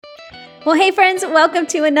Well, hey friends, welcome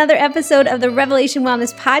to another episode of the Revelation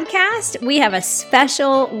Wellness Podcast. We have a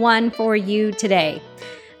special one for you today.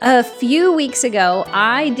 A few weeks ago,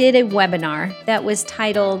 I did a webinar that was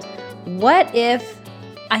titled, What If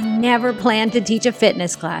I Never Planned to Teach a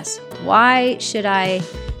Fitness Class? Why should I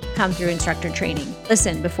come through instructor training?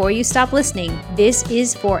 Listen, before you stop listening, this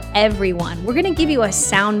is for everyone. We're going to give you a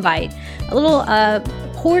soundbite, a little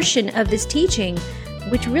portion of this teaching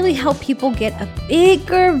which really help people get a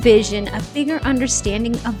bigger vision, a bigger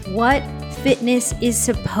understanding of what fitness is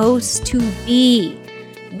supposed to be.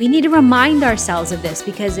 We need to remind ourselves of this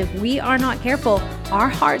because if we are not careful, our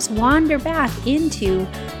hearts wander back into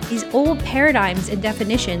these old paradigms and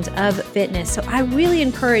definitions of fitness. So I really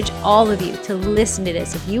encourage all of you to listen to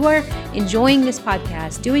this. If you are enjoying this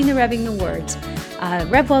podcast, doing the Revving the Words,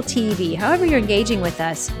 RevWell TV, however you're engaging with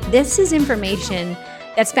us, this is information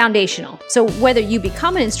that's foundational. So whether you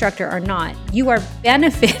become an instructor or not, you are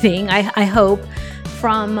benefiting, I hope,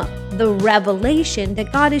 from the revelation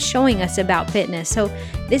that God is showing us about fitness. So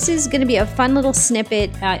this is going to be a fun little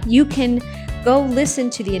snippet. You can go listen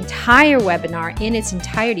to the entire webinar in its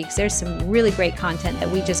entirety because there's some really great content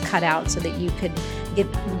that we just cut out so that you could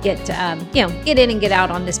get in and get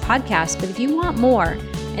out on this podcast. But if you want more,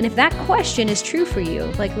 and if that question is true for you,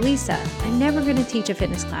 like Lisa, I'm never going to teach a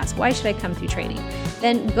fitness class. Why should I come through training?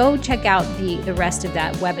 Then go check out the rest of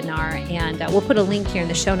that webinar, and we'll put a link here in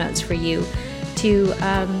the show notes for you to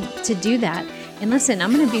do that. And listen,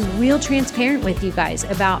 I'm going to be real transparent with you guys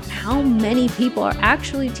about how many people are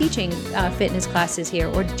actually teaching fitness classes here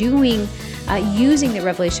or doing using the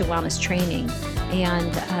Revelation Wellness training.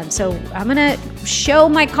 And so I'm going to show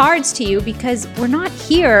my cards to you because we're not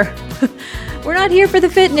here. We're not here for the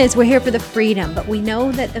fitness. We're here for the freedom. But we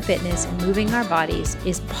know that the fitness and moving our bodies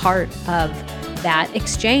is part of that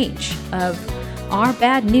exchange of our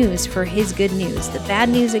bad news for His good news. The bad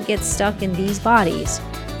news that gets stuck in these bodies,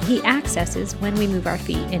 He accesses when we move our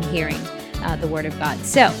feet in hearing the Word of God.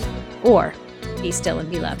 So, or be still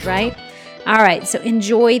and be loved, right? All right, so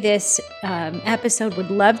enjoy this episode.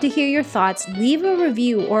 Would love to hear your thoughts. Leave a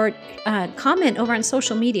review or comment over on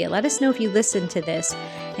social media. Let us know if you listen to this.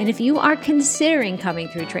 And if you are considering coming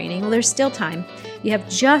through training, well, there's still time. You have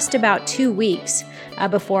just about 2 weeks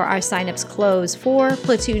before our signups close for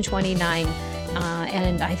Platoon 29.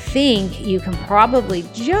 And I think you can probably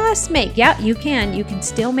just make, you can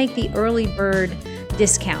still make the early bird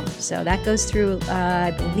discount. So that goes through,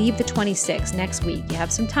 I believe, the 26th, next week. You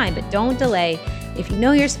have some time, but don't delay. If you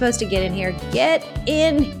know you're supposed to get in here, get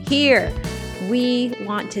in here. We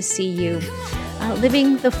want to see you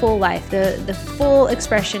living the full life, the full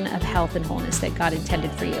expression of health and wholeness that God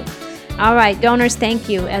intended for you. All right, donors, thank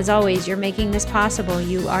you. As always, you're making this possible.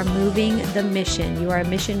 You are moving the mission. You are a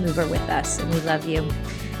mission mover with us, and we love you.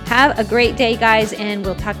 Have a great day, guys, and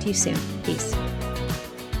we'll talk to you soon. Peace.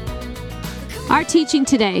 Our teaching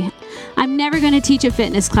today, I'm never going to teach a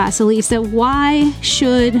fitness class, Elisa. Why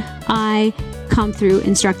should I come through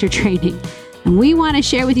instructor training? And we want to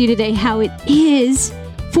share with you today how it is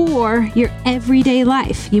for your everyday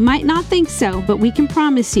life. You might not think so, but we can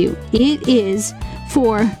promise you it is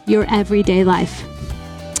for your everyday life.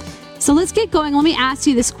 So let's get going. Let me ask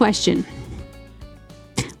you this question.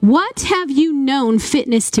 What have you known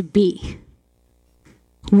fitness to be?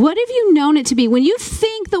 What have you known it to be? When you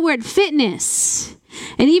think the word fitness,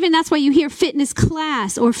 and even that's why you hear fitness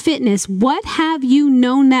class or fitness, what have you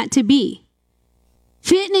known that to be?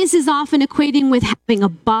 Fitness is often equating with having a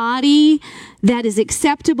body that is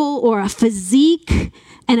acceptable or a physique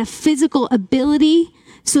and a physical ability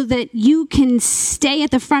so that you can stay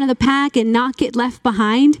at the front of the pack and not get left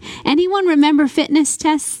behind. Anyone remember fitness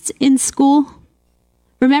tests in school?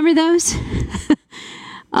 Remember those?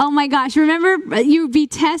 Oh my gosh, remember you'd be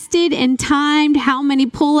tested and timed how many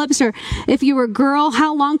pull-ups, or if you were a girl,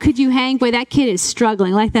 how long could you hang? Boy, that kid is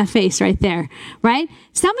struggling, like that face right there, right?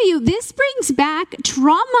 Some of you, this brings back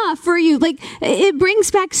trauma for you. Like it brings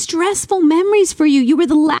back stressful memories for you. You were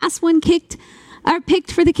the last one picked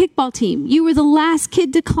for the kickball team. You were the last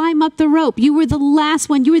kid to climb up the rope. You were the last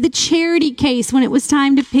one. You were the charity case when it was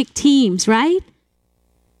time to pick teams, right?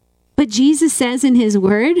 But Jesus says in His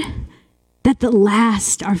word that the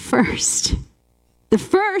last are first. The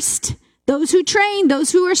first, those who train,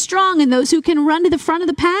 those who are strong, and those who can run to the front of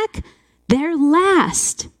the pack, they're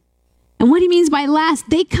last. And what He means by last,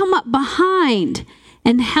 they come up behind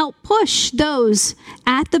and help push those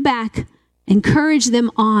at the back, encourage them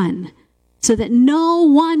on, so that no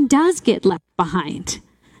one does get left behind,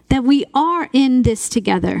 that we are in this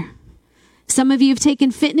together. Some of you have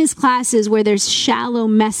taken fitness classes where there's shallow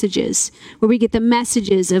messages, where we get the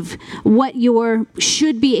messages of what you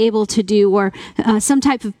should be able to do, or some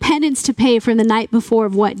type of penance to pay from the night before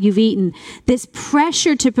of what you've eaten. This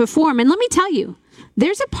pressure to perform. And let me tell you,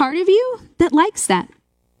 there's a part of you that likes that.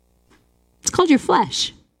 It's called your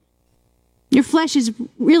flesh. Your flesh is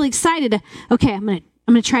really excited. Okay, I'm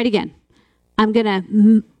gonna try it again. I'm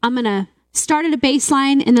gonna start at a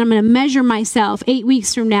baseline, and then I'm going to measure myself 8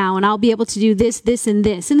 weeks from now, and I'll be able to do this, this, and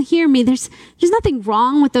this. And hear me, there's nothing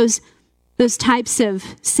wrong with those types of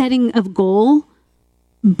setting of goal,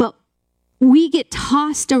 but we get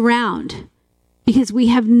tossed around because we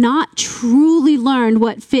have not truly learned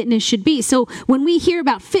what fitness should be. So when we hear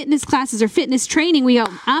about fitness classes or fitness training, we go,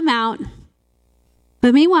 I'm out.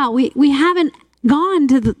 But meanwhile, we haven't gone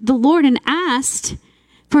to the Lord and asked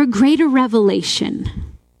for a greater revelation.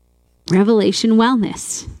 Revelation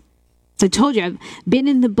Wellness. So I told you, I've been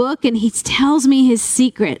in the book, and he tells me his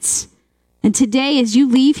secrets. And today, as you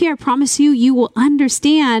leave here, I promise you will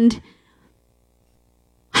understand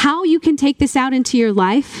how you can take this out into your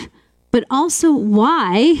life, but also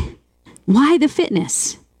why the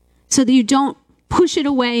fitness, so that you don't push it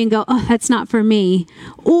away and go, oh, that's not for me,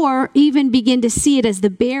 or even begin to see it as the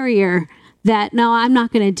barrier that, no, I'm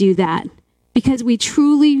not going to do that, because we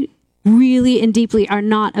truly, really and deeply are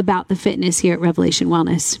not about the fitness here at Revelation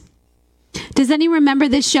Wellness. Does anyone remember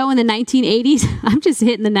this show in the 1980s? I'm just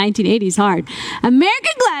hitting the 1980s hard.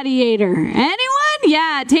 American Gladiator. Anyone?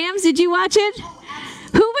 Yeah. Tams, did you watch it?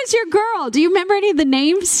 Who was your girl? Do you remember any of the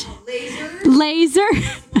names? Laser.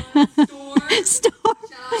 Storm.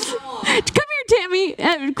 Come here, Tammy.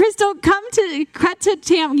 Crystal, cut to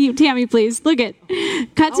Tammy, please. Look at.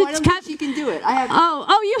 Cut. I don't think you can do it.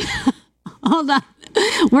 You. Hold on.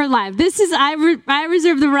 We're live. This is, I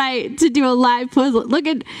reserve the right to do a live puzzle. Look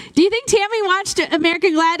at, do you think Tammy watched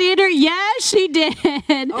American Gladiator? Yes, she did.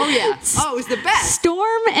 Oh, yeah. Oh, it was the best.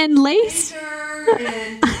 Storm and Lace.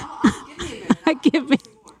 Give me.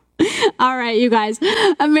 All right, you guys.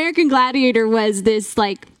 American Gladiator was this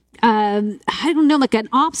like an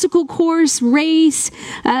obstacle course race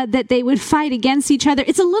that they would fight against each other.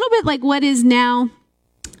 It's a little bit like what is now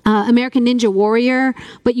American Ninja Warrior,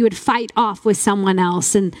 but you would fight off with someone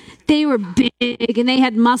else, and they were big and they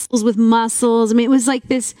had muscles with muscles. I mean, it was like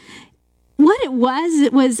this, what it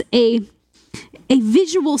was a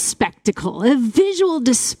visual spectacle, a visual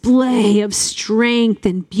display of strength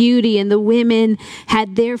and beauty, and the women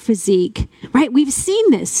had their physique, right? We've seen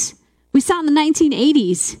this. We saw in the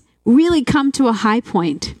 1980s really come to a high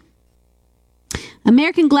point.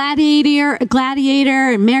 American Gladiator,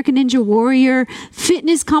 American Ninja Warrior,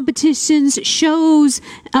 fitness competitions, shows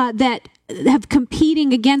that have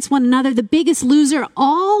competing against one another. The Biggest Loser,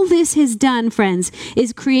 all this has done, friends,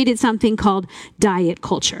 is created something called diet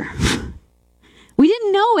culture. We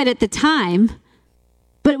didn't know it at the time,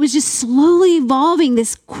 but it was just slowly evolving,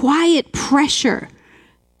 this quiet pressure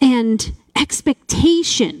and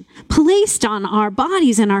expectation placed on our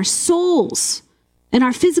bodies and our souls and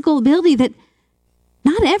our physical ability that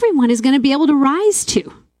not everyone is going to be able to rise to.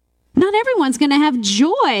 Not everyone's going to have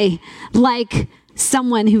joy like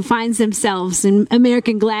someone who finds themselves in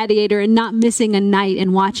American Gladiator and not missing a night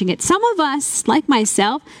and watching it. Some of us, like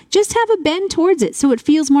myself, just have a bend towards it, so it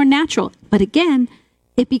feels more natural. But again,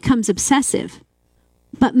 it becomes obsessive.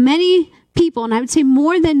 But many people, and I would say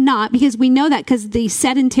more than not, because we know that because the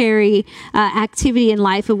sedentary activity in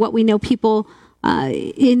life of what we know people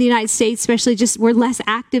in the United States, especially, just we're less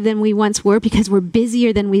active than we once were because we're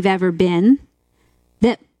busier than we've ever been,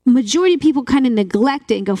 that majority of people kind of neglect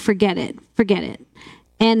it and go, forget it.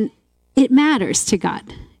 And it matters to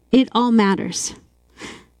God. It all matters.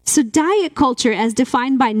 So diet culture, as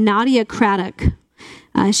defined by Nadia Craddock,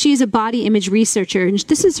 she is a body image researcher, and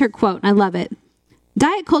this is her quote, and I love it.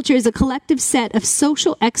 Diet culture is a collective set of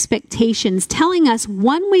social expectations telling us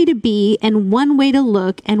one way to be and one way to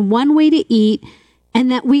look and one way to eat, and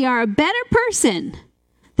that we are a better person,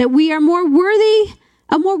 that we are a more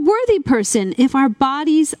worthy person if our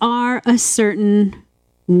bodies are a certain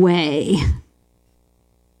way.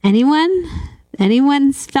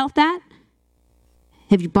 Anyone's felt that?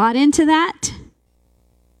 Have you bought into that?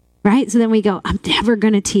 Right? So then we go, I'm never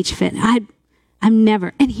going to teach fit. I'm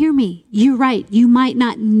never. And hear me, you're right. You might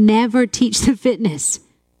not never teach the fitness.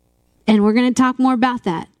 And we're going to talk more about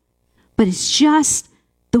that. But it's just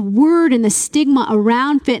the word and the stigma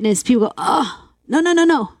around fitness. People go, oh,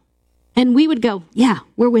 no. And we would go, yeah,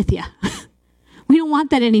 we're with you. We don't want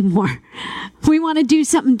that anymore. We want to do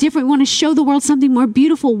something different. We want to show the world something more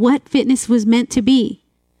beautiful, what fitness was meant to be.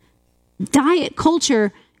 Diet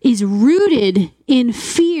culture is rooted in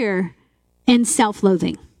fear and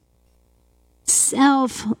self-loathing.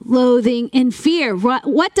 self-loathing and fear.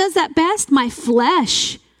 What does that best? My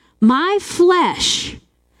flesh,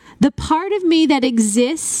 the part of me that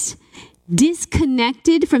exists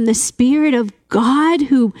disconnected from the Spirit of God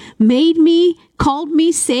who made me, called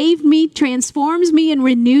me, saved me, transforms me, and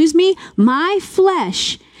renews me. My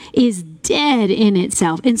flesh is dead in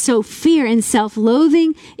itself. And so fear and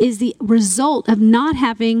self-loathing is the result of not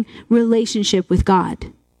having relationship with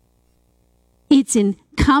God. It's in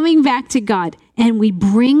coming back to God, and we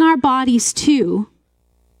bring our bodies to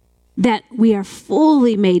that we are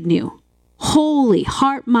fully made new, holy,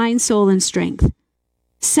 heart, mind, soul, and strength.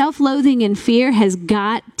 Self-loathing and fear has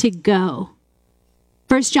got to go.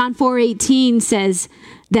 1 John 4:18 says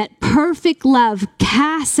that perfect love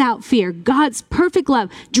casts out fear. God's perfect love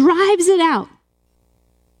drives it out.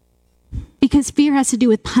 Because fear has to do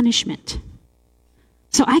with punishment.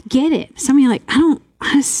 So I get it. Some of you are like,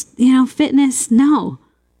 fitness, no.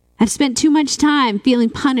 I've spent too much time feeling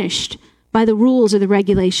punished by the rules or the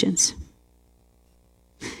regulations.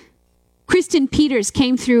 Kristen Peters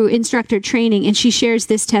came through instructor training, and she shares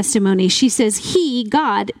this testimony. She says,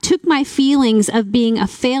 God, took my feelings of being a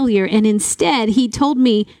failure, and instead he told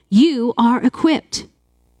me, you are equipped.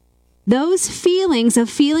 Those feelings of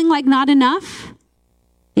feeling like not enough,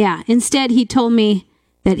 instead he told me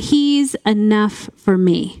that he's enough for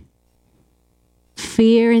me.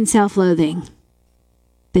 Fear and self-loathing,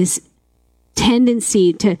 this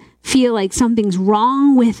tendency to feel like something's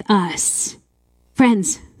wrong with us.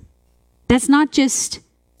 Friends, that's not just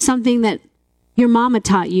something that your mama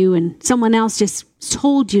taught you and someone else just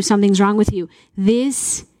told you something's wrong with you.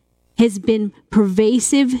 This has been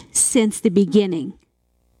pervasive since the beginning.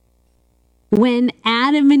 When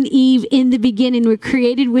Adam and Eve in the beginning were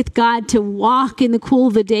created with God to walk in the cool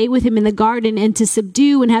of the day with him in the garden and to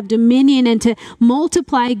subdue and have dominion and to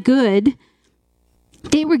multiply good,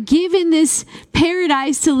 they were given this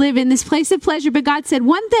paradise to live in, this place of pleasure. But God said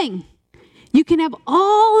one thing. You can have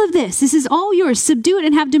all of this. This is all yours. Subdue it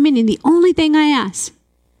and have dominion. The only thing I ask,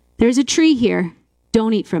 there's a tree here.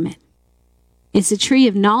 Don't eat from it. It's a tree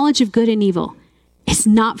of knowledge of good and evil. It's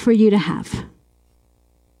not for you to have.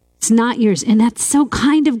 It's not yours. And that's so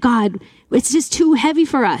kind of God. It's just too heavy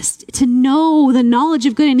for us to know the knowledge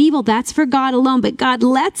of good and evil. That's for God alone. But God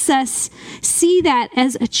lets us see that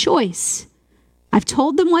as a choice. I've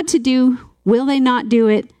told them what to do. Will they not do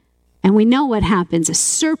it? And we know what happens. A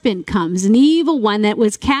serpent comes, an evil one that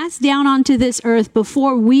was cast down onto this earth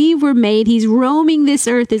before we were made. He's roaming this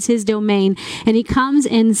earth as his domain. And he comes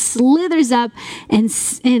and slithers up and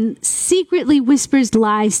secretly whispers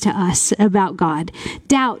lies to us about God.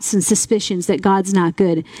 Doubts and suspicions that God's not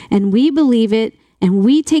good. And we believe it. And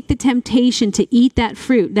we take the temptation to eat that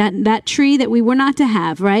fruit, that tree that we were not to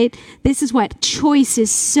have, right? This is what choice is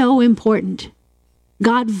so important.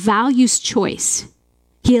 God values choice.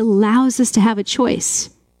 He allows us to have a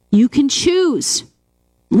choice. You can choose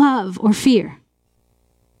love or fear,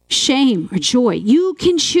 shame or joy. You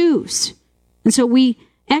can choose. And so we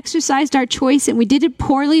exercised our choice and we did it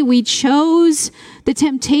poorly. We chose the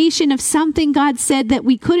temptation of something God said that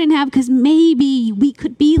we couldn't have because maybe we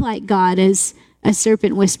could be like God, as a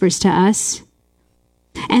serpent whispers to us.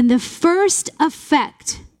 And the first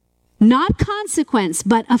effect, not consequence,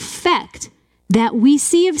 but effect that we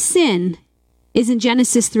see of sin is in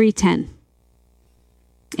Genesis 3:10.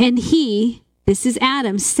 And he, this is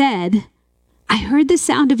Adam, said, I heard the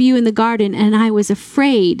sound of you in the garden and I was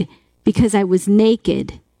afraid because I was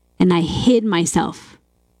naked and I hid myself.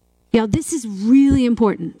 Y'all, this is really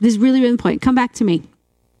important. This is really, really important. Come back to me.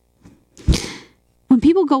 When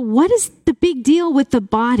people go, what is the big deal with the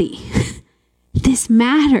body? This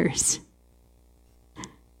matters.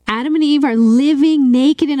 Adam and Eve are living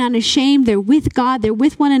naked and unashamed. They're with God. They're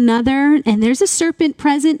with one another. And there's a serpent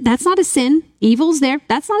present. That's not a sin. Evil's there.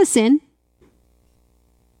 That's not a sin.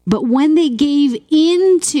 But when they gave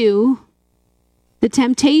into the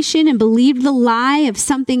temptation and believed the lie of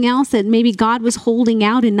something else that maybe God was holding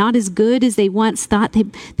out and not as good as they once thought,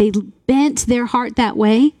 they bent their heart that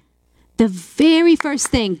way. The very first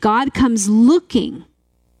thing, God comes looking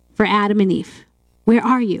for Adam and Eve. Where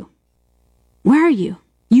are you? Where are you?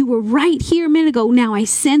 You were right here a minute ago. Now I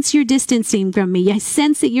sense you're distancing from me. I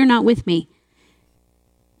sense that you're not with me.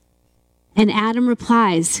 And Adam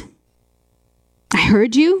replies, I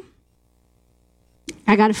heard you.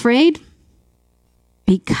 I got afraid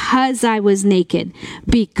because I was naked.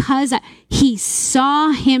 He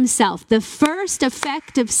saw himself. The first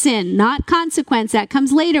effect of sin, not consequence, that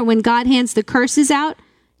comes later when God hands the curses out.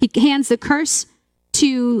 He hands the curse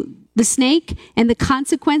to the snake and the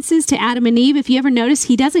consequences to Adam and Eve, if you ever notice,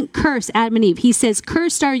 he doesn't curse Adam and Eve. He says,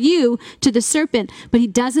 cursed are you to the serpent, but he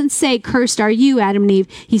doesn't say, cursed are you, Adam and Eve.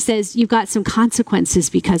 He says, you've got some consequences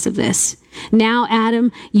because of this. Now,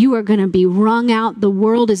 Adam, you are going to be wrung out.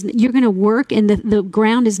 You're going to work and the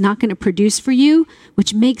ground is not going to produce for you,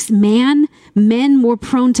 which makes men more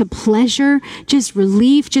prone to pleasure, just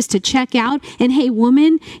relief, just to check out. And hey,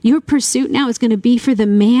 woman, your pursuit now is going to be for the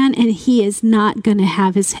man, and he is not going to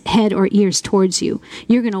have his head or ears towards you.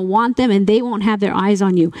 You're going to want them and they won't have their eyes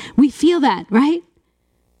on you. We feel that, right?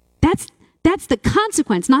 That's the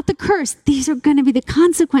consequence, not the curse. These are going to be the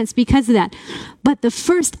consequence because of that. But the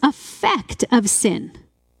first effect of sin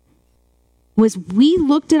was we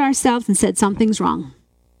looked at ourselves and said, something's wrong.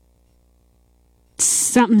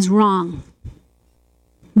 Something's wrong.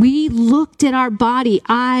 We looked at our body.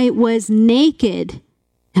 I was naked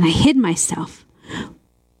and I hid myself.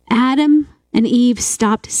 Adam and Eve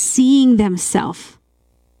stopped seeing themselves.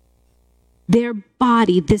 Their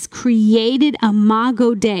body, this created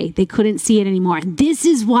imago Dei, they couldn't see it anymore. And this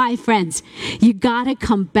is why, friends, you got to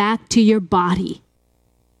come back to your body.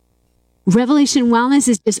 Revelation Wellness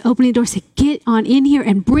is just opening doors to get on in here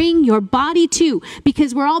and bring your body too,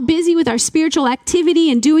 because we're all busy with our spiritual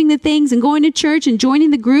activity and doing the things and going to church and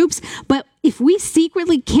joining the groups. But if we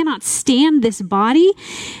secretly cannot stand this body,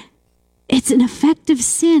 it's an effect of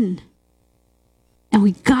sin. And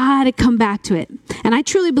we got to come back to it. And I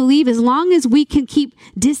truly believe as long as we can keep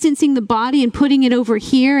distancing the body and putting it over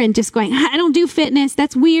here and just going, I don't do fitness.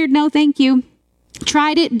 That's weird. No, thank you.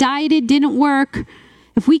 Tried it, dieted, didn't work.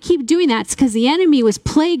 If we keep doing that, it's because the enemy was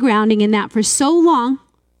playgrounding in that for so long.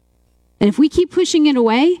 And if we keep pushing it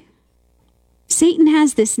away, Satan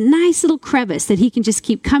has this nice little crevice that he can just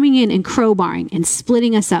keep coming in and crowbarring and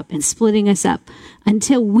splitting us up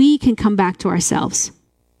until we can come back to ourselves.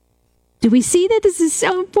 Do we see that this is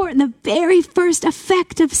so important? The very first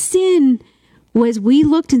effect of sin was we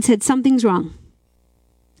looked and said, something's wrong.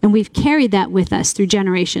 And we've carried that with us through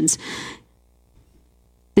generations.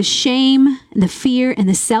 The shame and the fear and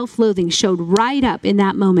the self-loathing showed right up in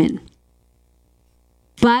that moment.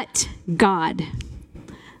 But God.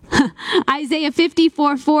 Isaiah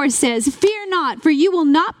 54:4 says, fear not, for you will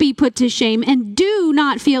not be put to shame, and do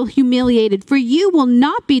not feel humiliated, for you will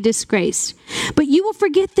not be disgraced, but you will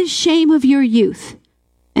forget the shame of your youth,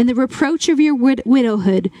 and the reproach of your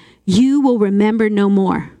widowhood you will remember no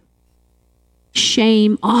more.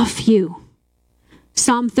 Shame off you.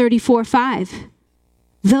 Psalm 34:5.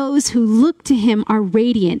 Those who look to him are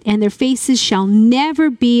radiant, and their faces shall never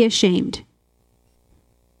be ashamed.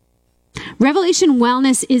 Revelation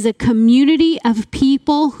Wellness is a community of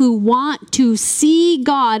people who want to see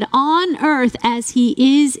God on earth as he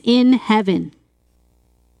is in heaven.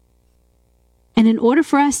 And in order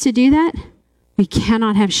for us to do that, we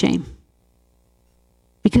cannot have shame.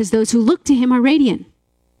 Because those who look to him are radiant.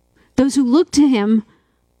 Those who look to him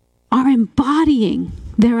are embodying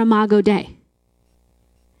their imago Dei.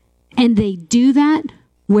 And they do that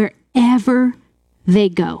wherever they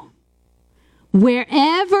go.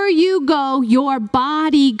 Wherever you go, your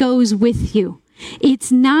body goes with you. It's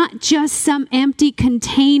not just some empty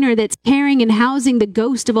container that's carrying and housing the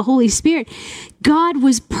ghost of a Holy Spirit. God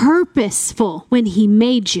was purposeful when he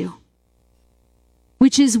made you.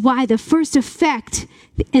 Which is why the first effect,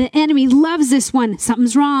 the enemy loves this one.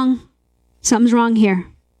 Something's wrong. Something's wrong here.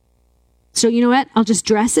 So you know what? I'll just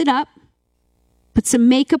dress it up. Put some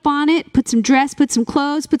makeup on it. Put some dress. Put some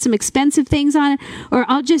clothes. Put some expensive things on it. Or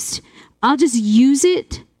I'll just use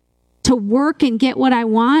it to work and get what I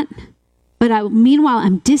want, but meanwhile,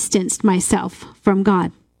 I'm distanced myself from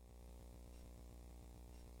God.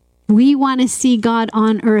 We want to see God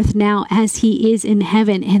on earth now as he is in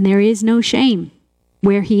heaven, and there is no shame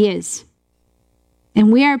where he is.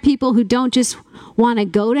 And we are people who don't just want to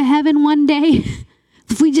go to heaven one day.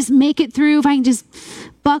 If we just make it through, if I can just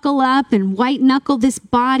buckle up and white knuckle this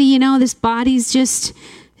body, this body's just,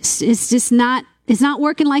 it's just not, it's not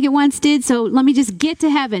working like it once did, so let me just get to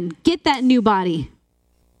heaven. Get that new body.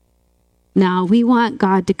 No, we want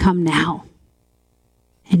God to come now.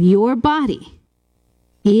 And your body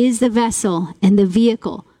is the vessel and the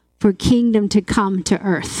vehicle for kingdom to come to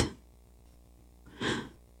earth.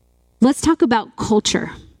 Let's talk about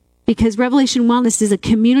culture, because Revelation Wellness is a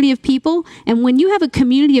community of people, and when you have a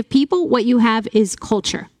community of people, what you have is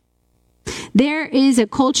culture. There is a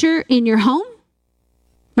culture in your home,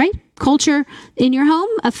 right? Culture in your home,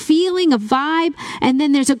 a feeling, a vibe, and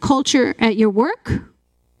then there's a culture at your work.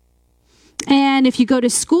 And if you go to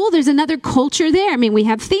school, there's another culture there. I mean, we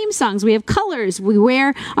have theme songs, we have colors, we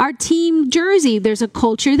wear our team jersey, there's a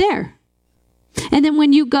culture there. And then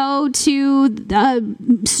when you go to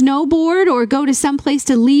snowboard or go to some place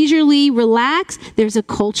to leisurely relax, there's a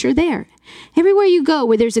culture there. Everywhere you go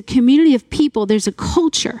where there's a community of people, there's a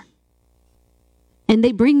culture. And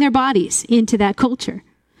they bring their bodies into that culture.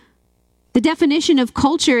 The definition of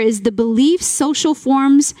culture is the beliefs, social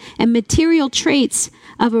forms, and material traits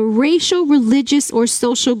of a racial, religious, or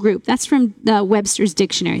social group. That's from Webster's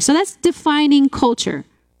dictionary. So that's defining culture.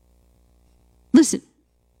 Listen,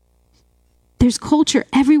 there's culture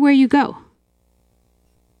everywhere you go.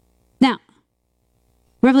 Now,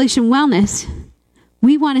 Revelation Wellness,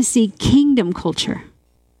 we want to see kingdom culture.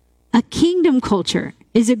 A kingdom culture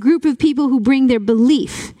is a group of people who bring their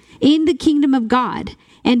belief in the kingdom of God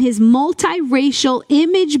and his multiracial,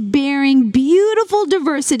 image-bearing, beautiful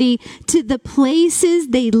diversity to the places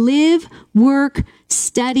they live, work,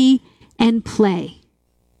 study, and play.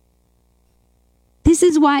 This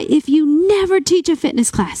is why if you never teach a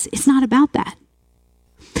fitness class, it's not about that.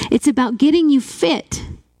 It's about getting you fit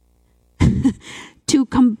to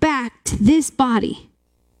come back to this body,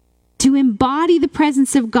 to embody the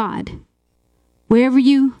presence of God wherever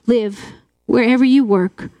you live, wherever you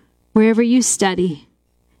work, wherever you study,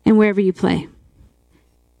 and wherever you play.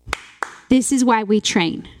 This is why we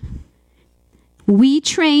train. We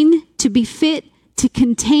train to be fit to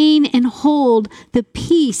contain and hold the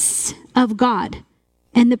peace of God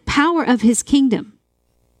and the power of his kingdom.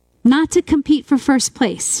 Not to compete for first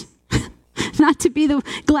place. Not to be the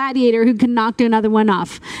gladiator who can knock another one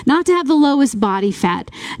off. Not to have the lowest body fat.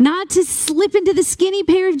 Not to slip into the skinny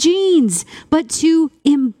pair of jeans. But to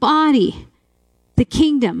embody the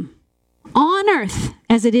kingdom on earth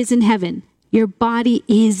as it is in heaven. Your body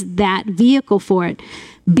is that vehicle for it.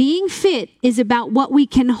 Being fit is about what we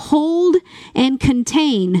can hold and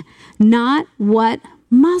contain, not what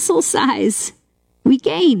muscle size we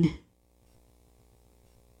gain.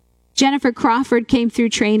 Jennifer Crawford came through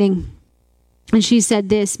training, and she said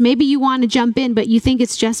this: maybe you want to jump in, but you think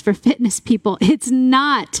it's just for fitness people. It's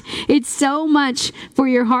not. It's so much for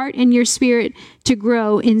your heart and your spirit to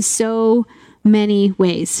grow in so many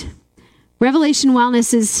ways. Revelation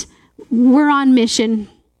Wellness is, we're on mission.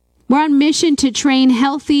 We're on mission to train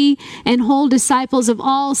healthy and whole disciples of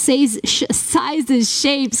all sizes,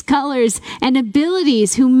 shapes, colors, and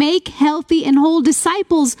abilities who make healthy and whole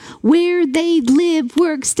disciples where they live,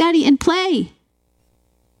 work, study, and play.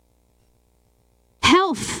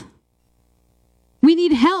 Health. We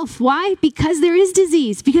need health. Why? Because there is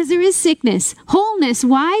disease, because there is sickness. Wholeness.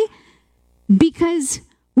 Why? Because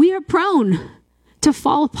we are prone to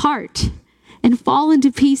fall apart and fall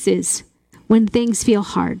into pieces when things feel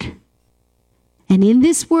hard. And in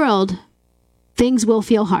this world, things will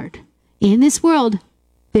feel hard. In this world,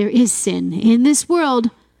 there is sin. In this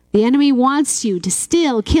world, the enemy wants you to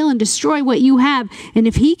steal, kill, and destroy what you have. And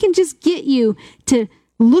if he can just get you to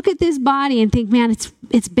look at this body and think, man,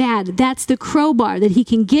 it's bad, that's the crowbar that he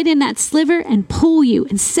can get in that sliver and pull you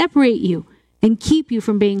and separate you and keep you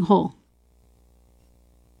from being whole.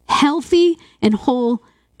 Healthy and whole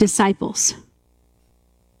disciples.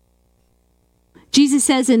 Jesus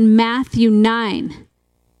says in Matthew 9,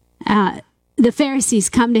 the Pharisees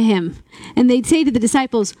come to him and they'd say to the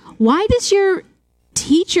disciples, why does your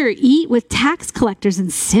teacher eat with tax collectors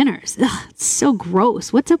and sinners? Ugh, it's so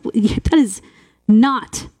gross. What's up? That is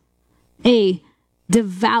not a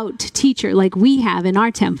devout teacher like we have in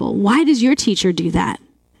our temple. Why does your teacher do that?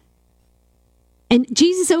 And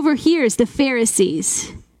Jesus overhears the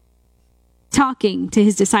Pharisees talking to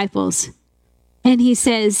his disciples. And he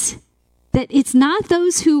says that it's not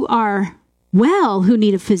those who are well who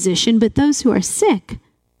need a physician, but those who are sick.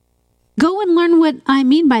 Go and learn what I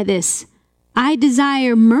mean by this. I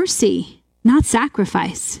desire mercy, not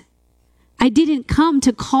sacrifice. I didn't come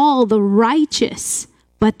to call the righteous,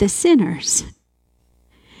 but the sinners.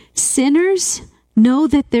 Sinners know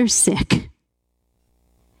that they're sick.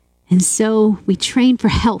 And so we train for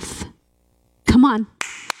health. Come on.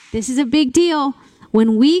 This is a big deal.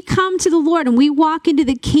 When we come to the Lord and we walk into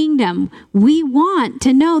the kingdom, we want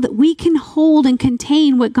to know that we can hold and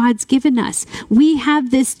contain what God's given us. We have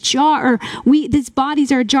this jar, these bodies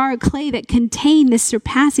are a jar of clay that contain this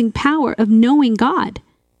surpassing power of knowing God.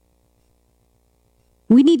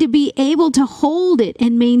 We need to be able to hold it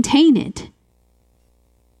and maintain it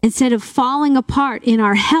instead of falling apart in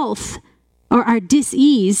our health or our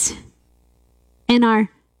dis-ease and our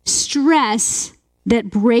stress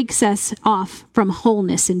that breaks us off from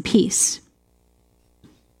wholeness and peace.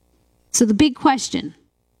 So the big question,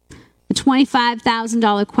 the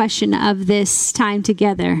 $25,000 question of this time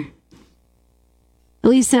together.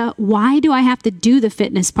 Elisa, why do I have to do the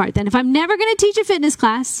fitness part then? If I'm never going to teach a fitness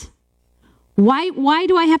class, Why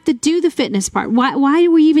do I have to do the fitness part? Why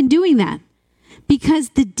are we even doing that? Because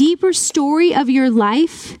the deeper story of your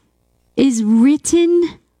life is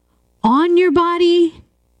written on your body,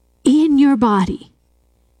 in your body.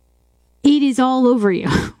 It is all over you.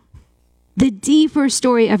 The deeper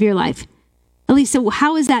story of your life. Elisa,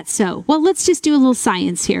 how is that so? Well, let's just do a little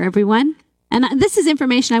science here, everyone. And this is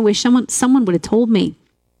information I wish someone would have told me.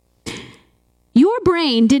 Your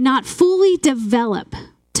brain did not fully develop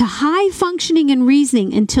to high functioning and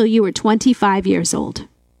reasoning until you were 25 years old.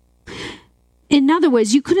 In other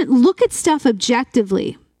words, you couldn't look at stuff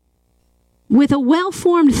objectively with a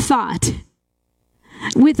well-formed thought,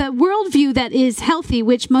 with a worldview that is healthy,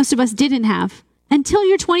 which most of us didn't have, until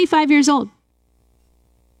you're 25 years old.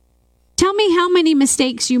 Tell me how many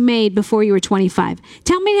mistakes you made before you were 25.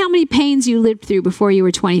 Tell me how many pains you lived through before you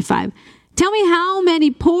were 25. Tell me how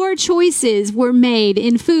many poor choices were made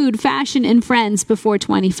in food, fashion, and friends before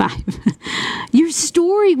 25. Your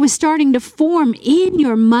story was starting to form in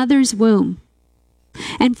your mother's womb.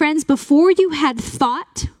 And friends, before you had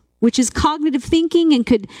thought, which is cognitive thinking and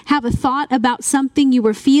could have a thought about something you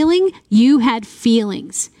were feeling, you had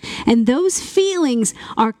feelings. And those feelings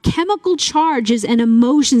are chemical charges and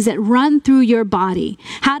emotions that run through your body.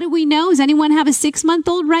 How do we know? Does anyone have a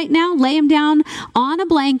 6-month-old right now? Lay them down on a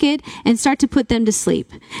blanket and start to put them to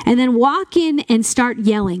sleep. And then walk in and start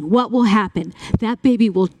yelling. What will happen? That baby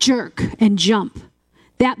will jerk and jump.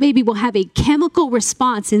 That baby will have a chemical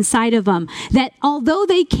response inside of them that although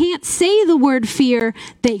they can't say the word fear,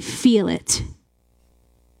 they feel it.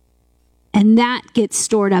 And that gets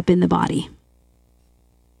stored up in the body.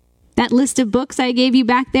 That list of books I gave you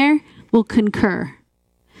back there will concur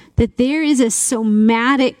that there is a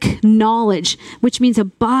somatic knowledge, which means a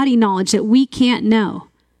body knowledge that we can't know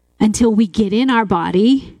until we get in our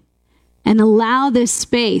body and allow this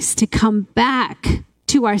space to come back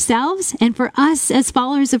to ourselves, and for us as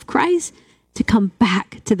followers of Christ to come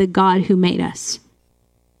back to the God who made us.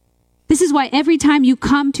 This is why every time you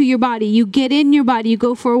come to your body, you get in your body, you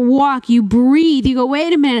go for a walk, you breathe, you go,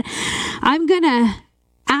 wait a minute, I'm going to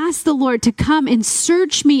ask the Lord to come and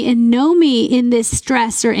search me and know me in this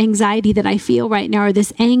stress or anxiety that I feel right now, or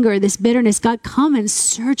this anger, or this bitterness. God, come and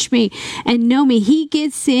search me and know me. He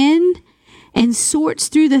gets in and sorts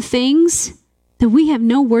through the things that we have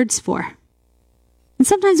no words for. And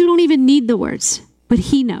sometimes we don't even need the words, but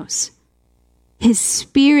he knows. His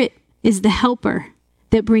Spirit is the helper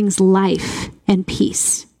that brings life and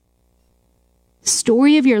peace. The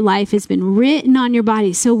story of your life has been written on your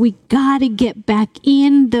body, so we got to get back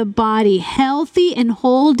in the body. Healthy and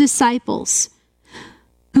whole disciples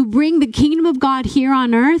who bring the kingdom of God here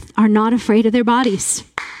on earth are not afraid of their bodies.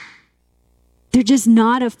 They're just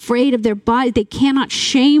not afraid of their body. They cannot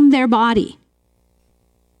shame their body.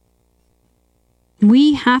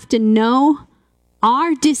 We have to know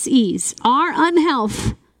our dis-ease, our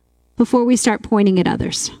unhealth, before we start pointing at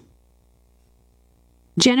others.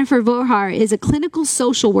 Jennifer Vohar is a clinical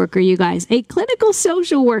social worker, you guys. A clinical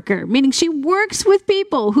social worker, meaning she works with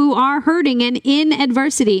people who are hurting and in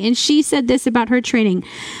adversity. And she said this about her training.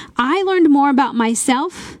 I learned more about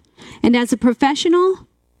myself, and as a professional,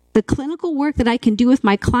 the clinical work that I can do with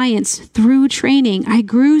my clients through training. I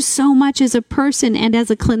grew so much as a person and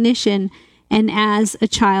as a clinician and as a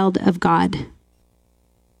child of God.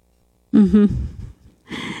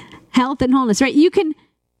 Health and wholeness, right? You can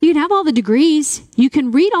have all the degrees. You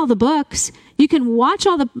can read all the books. You can watch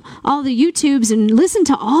all the YouTubes and listen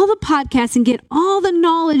to all the podcasts and get all the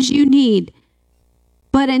knowledge you need.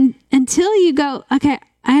 But until you go, okay,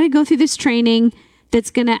 I had to go through this training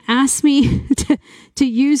that's going to ask me to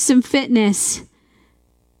use some fitness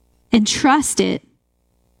and trust it,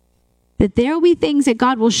 that there will be things that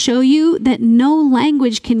God will show you that no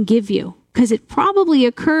language can give you, because it probably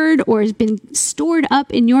occurred or has been stored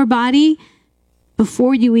up in your body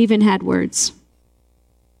before you even had words.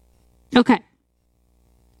 Okay.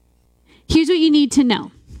 Here's what you need to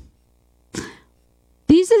know.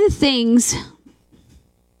 These are the things.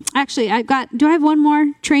 Actually, do I have one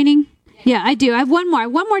more training? Yeah, I do. I have one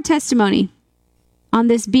more testimony on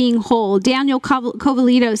this being whole. Daniel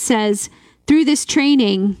Covalito says, through this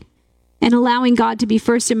training and allowing God to be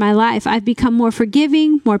first in my life, I've become more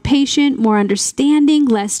forgiving, more patient, more understanding,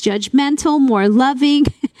 less judgmental, more loving,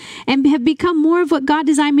 and have become more of what God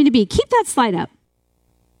designed me to be. Keep that slide up.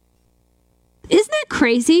 Isn't that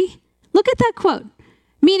crazy? Look at that quote.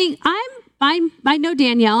 Meaning, I know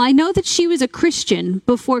Danielle. I know that she was a Christian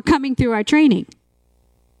before coming through our training.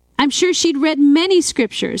 I'm sure she'd read many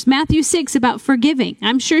scriptures. Matthew 6 about forgiving.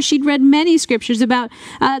 I'm sure she'd read many scriptures about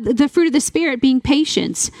the fruit of the Spirit being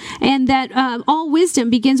patience, and that all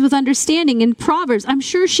wisdom begins with understanding in Proverbs. I'm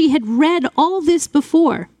sure she had read all this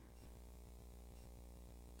before.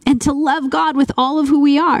 And to love God with all of who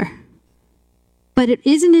we are. But it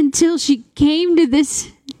isn't until she came to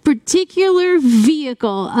this particular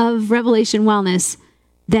vehicle of Revelation Wellness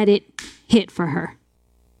that it hit for her.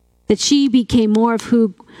 That she became more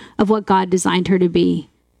of what God designed her to be.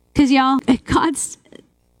 Because y'all, God's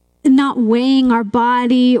not weighing our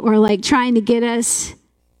body or like trying to get us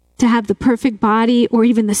to have the perfect body or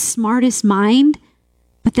even the smartest mind,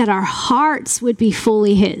 but that our hearts would be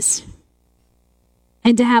fully His.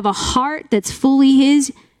 And to have a heart that's fully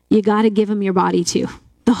His, you got to give Him your body too.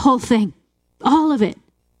 The whole thing, all of it.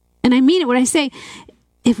 And I mean it when I say,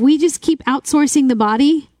 if we just keep outsourcing the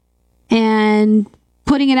body and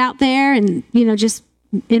putting it out there and, just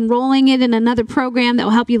enrolling it in another program that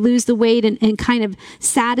will help you lose the weight and kind of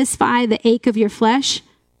satisfy the ache of your flesh,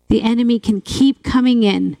 the enemy can keep coming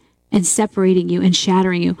in and separating you and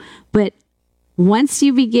shattering you. But once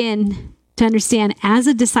you begin to understand as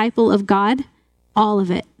a disciple of God, all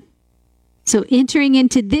of it. So entering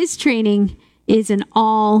into this training is an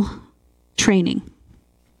all training.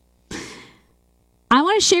 I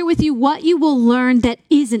want to share with you what you will learn that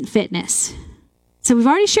isn't fitness. So we've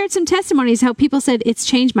already shared some testimonies, how people said, it's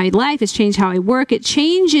changed my life, it's changed how I work, it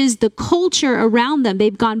changes the culture around them.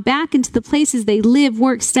 They've gone back into the places they live,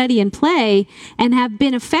 work, study, and play, and have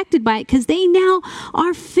been affected by it because they now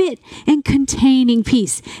are fit and containing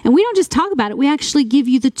peace. And we don't just talk about it, we actually give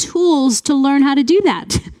you the tools to learn how to do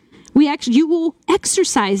that. You will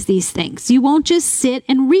exercise these things. You won't just sit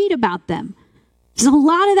and read about them. There's a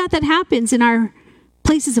lot of that happens in our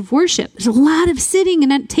places of worship. There's a lot of sitting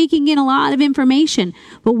and taking in a lot of information,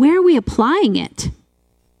 but where are we applying it?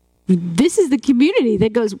 This is the community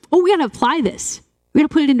that goes, we got to apply this. We got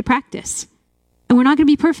to put it into practice. And we're not going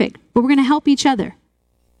to be perfect, but we're going to help each other.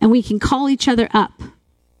 And we can call each other up.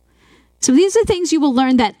 So these are things you will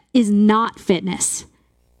learn that is not fitness.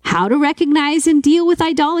 How to recognize and deal with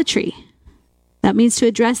idolatry. That means to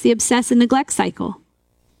address the obsess and neglect cycle.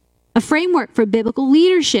 A framework for biblical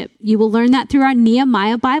leadership. You will learn that through our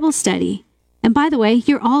Nehemiah Bible study. And by the way,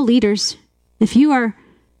 you're all leaders. If you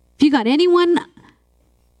got anyone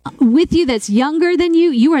with you that's younger than you,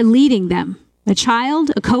 you are leading them. A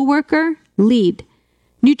child, a coworker, lead.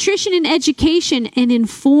 Nutrition and education and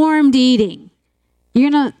informed eating. You're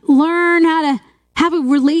going to learn how to have a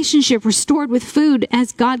relationship restored with food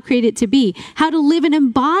as God created it to be. How to live an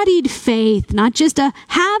embodied faith, not just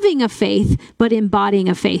having a faith, but embodying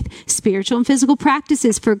a faith. Spiritual and physical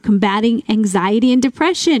practices for combating anxiety and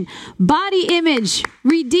depression. Body image,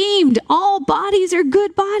 redeemed. All bodies are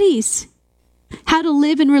good bodies. How to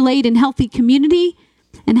live and relate in healthy community,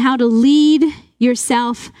 and how to lead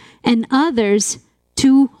yourself and others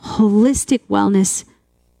to holistic wellness,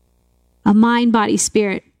 a mind, body,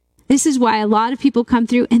 spirit. This is why a lot of people come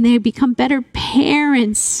through and they become better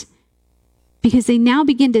parents, because they now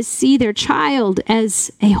begin to see their child as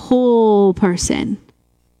a whole person.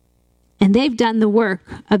 And they've done the work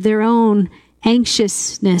of their own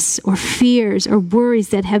anxiousness or fears or worries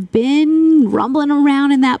that have been rumbling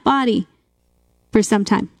around in that body for some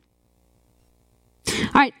time.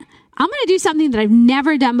 All right, I'm going to do something that I've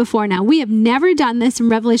never done before now. We have never done this in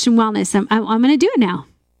Revelation Wellness. I'm going to do it now.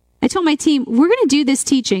 I told my team, we're going to do this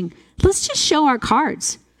teaching. Let's just show our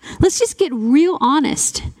cards. Let's just get real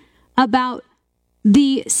honest about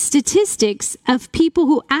the statistics of people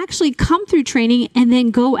who actually come through training and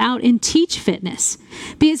then go out and teach fitness.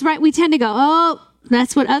 Because, right, we tend to go,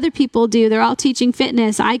 that's what other people do. They're all teaching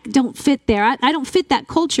fitness. I don't fit there. I don't fit that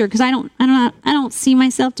culture because I don't see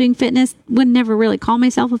myself doing fitness. Would never really call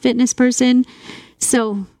myself a fitness person.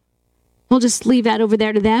 So we'll just leave that over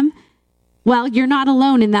there to them. Well, you're not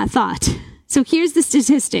alone in that thought. So here's the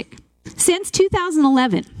statistic. Since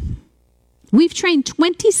 2011, we've trained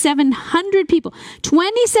 2,700 people.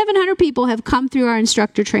 2,700 people have come through our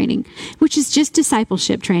instructor training, which is just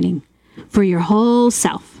discipleship training for your whole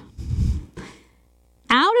self.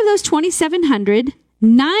 Out of those 2,700,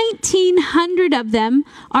 1,900 of them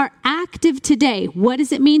are active today. What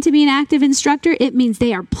does it mean to be an active instructor? It means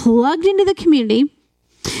they are plugged into the community.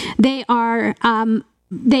 They are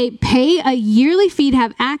they pay a yearly fee to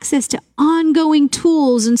have access to ongoing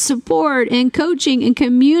tools and support and coaching and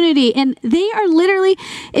community. And they are literally,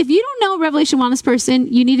 if you don't know a Revelation Wellness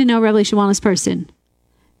person, you need to know a Revelation Wellness person.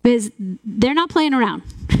 Because they're not playing around.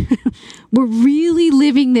 We're really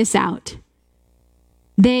living this out.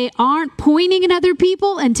 They aren't pointing at other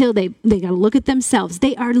people until they got to look at themselves.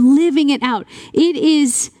 They are living it out. It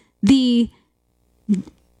is the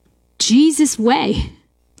Jesus way.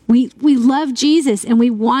 We love Jesus and we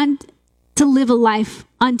want to live a life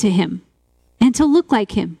unto him and to look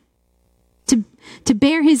like him, to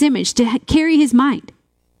bear his image, to carry his mind.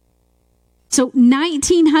 So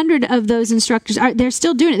 1,900 of those instructors, they're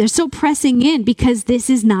still doing it. They're still pressing in because this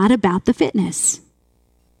is not about the fitness.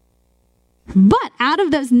 But out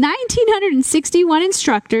of those 1,961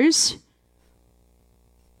 instructors,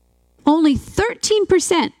 only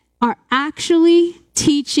 13% are actually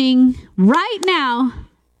teaching right now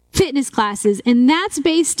fitness classes. And that's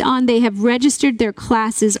based on they have registered their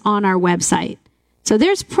classes on our website. So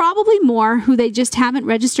there's probably more who they just haven't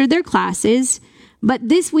registered their classes. But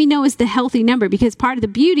this we know is the healthy number, because part of the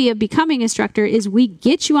beauty of becoming an instructor is we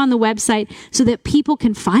get you on the website so that people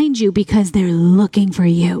can find you because they're looking for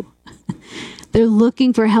you. They're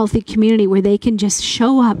looking for a healthy community where they can just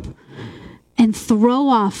show up and throw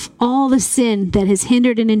off all the sin that has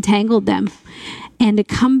hindered and entangled them, and to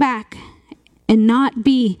come back and not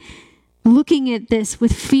be looking at this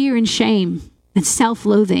with fear and shame and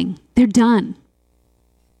self-loathing. They're done.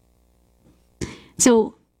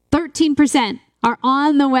 So 13% are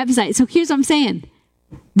on the website. So here's what I'm saying.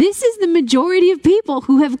 This is the majority of people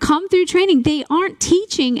who have come through training. They aren't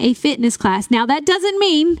teaching a fitness class. Now, that doesn't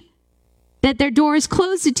mean that their door is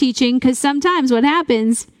closed to teaching, because sometimes what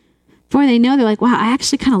happens, before they know, they're like, wow, I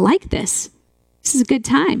actually kind of like this. This is a good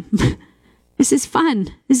time. This is fun.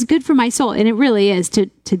 This is good for my soul. And it really is. To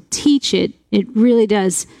teach it, it really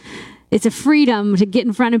does. It's a freedom to get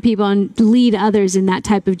in front of people and lead others in that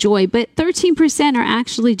type of joy. But 13% are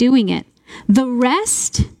actually doing it. The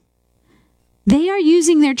rest, they are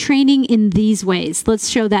using their training in these ways. Let's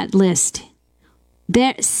show that list.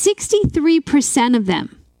 There, 63% of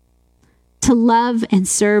them to love and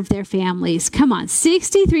serve their families. Come on,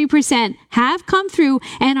 63% have come through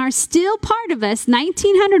and are still part of us.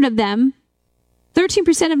 1,900 of them. 13%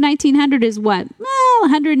 of 1,900 is what? Well,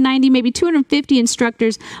 190, maybe 250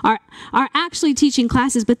 instructors are actually teaching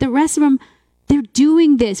classes, but the rest of them, they're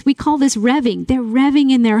doing this. We call this revving. They're revving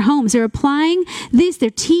in their homes. They're applying this. They're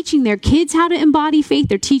teaching their kids how to embody faith.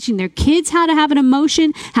 They're teaching their kids how to have an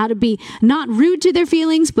emotion, how to be not rude to their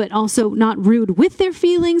feelings, but also not rude with their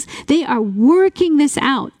feelings. They are working this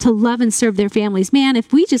out to love and serve their families. Man,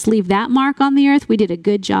 if we just leave that mark on the earth, we did a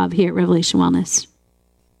good job here at Revelation Wellness.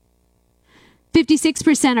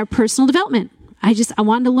 56% are personal development. I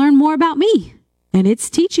wanted to learn more about me, and it's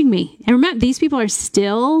teaching me. And remember, these people are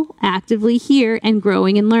still actively here and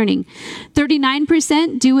growing and learning.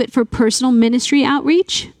 39% do it for personal ministry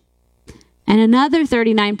outreach, and another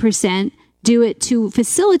 39% do it to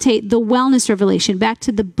facilitate the wellness revelation. Back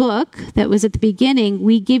to the book that was at the beginning,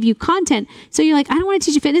 we give you content. So you're like, I don't want to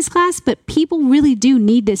teach a fitness class, but people really do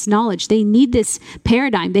need this knowledge. They need this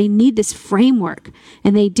paradigm. They need this framework.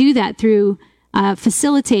 And they do that through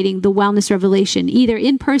facilitating the wellness revelation, either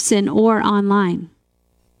in person or online.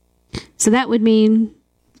 So that would mean,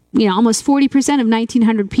 almost 40% of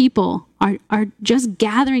 1,900 people are just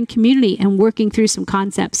gathering community and working through some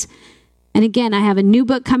concepts. And again, I have a new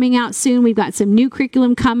book coming out soon. We've got some new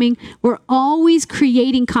curriculum coming. We're always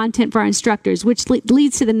creating content for our instructors, which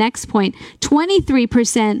leads to the next point.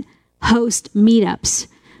 23% host meetups.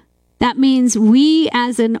 That means we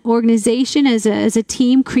as an organization, as a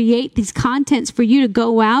team, create these contents for you to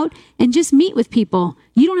go out and just meet with people.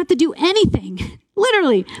 You don't have to do anything,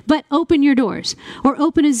 literally, but open your doors or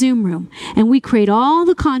open a Zoom room. And we create all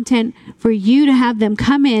the content for you to have them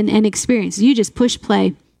come in and experience. You just push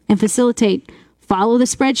play and facilitate. Follow the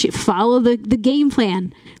spreadsheet. Follow the game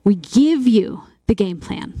plan. We give you the game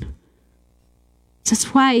plan. So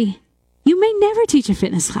that's why you may never teach a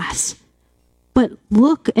fitness class. But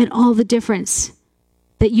look at all the difference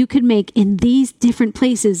that you could make in these different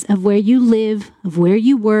places of where you live, of where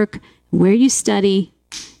you work, where you study,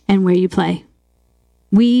 and where you play.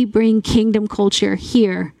 We bring kingdom culture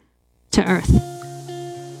here to earth.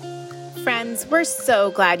 Friends, we're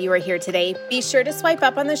so glad you are here today. Be sure to swipe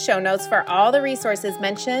up on the show notes for all the resources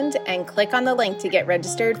mentioned and click on the link to get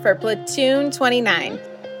registered for Platoon 29.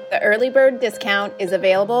 The early bird discount is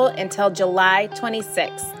available until July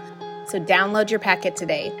 26th. So download your packet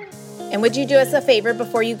today. And would you do us a favor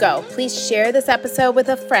before you go? Please share this episode with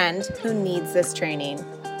a friend who needs this training.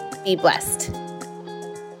 Be blessed.